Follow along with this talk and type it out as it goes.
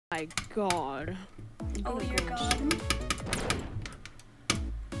My God. Oh, your God.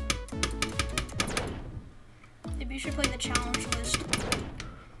 Maybe you should play the challenge list.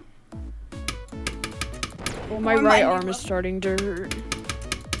 Well, my right arm is starting to hurt.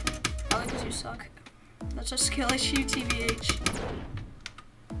 Probably because you suck. That's a skill issue, TBH.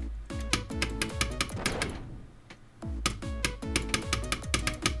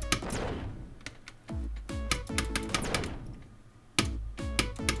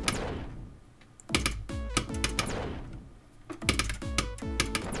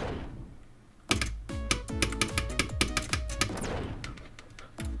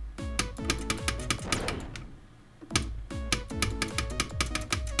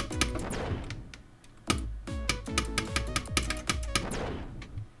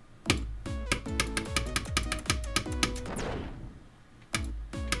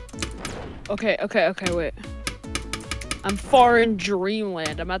 Okay, wait. I'm far in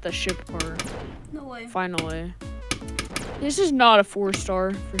dreamland. I'm at the ship part. No way. Finally. This is not a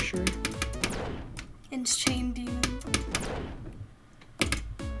 4-star, for sure. It's Chain Demon.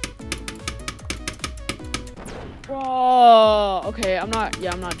 Whoa. Okay, I'm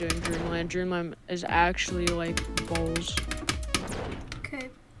not doing dreamland. Dreamland is actually, like, balls. Okay.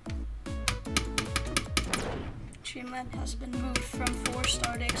 Dreamland has been moved from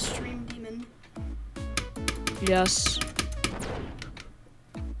 4-star to Extreme Demon. Yes.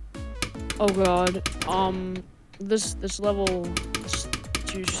 Oh God. This level,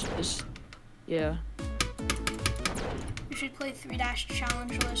 yeah. You should play 3-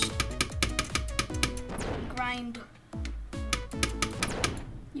 challenge list. Grind.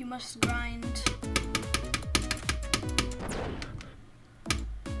 You must grind.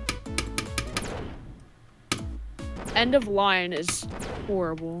 End of line is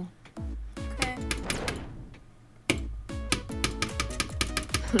horrible. Okay.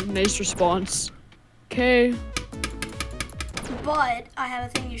 Nice response. Okay. But I have a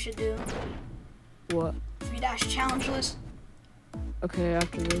thing you should do. What? 3- challenge list. Okay,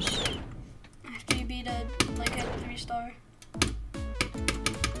 after this. After you beat a 3-star.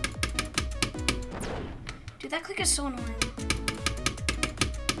 Dude, that click is so annoying.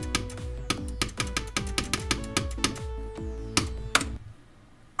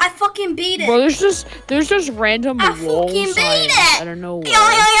 I fucking beat it. Bro, there's just random lol signs. I don't know why.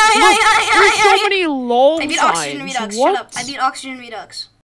 Look, there's so many lol signs. I beat Oxygen Redux. What? Shut up. I beat Oxygen Redux.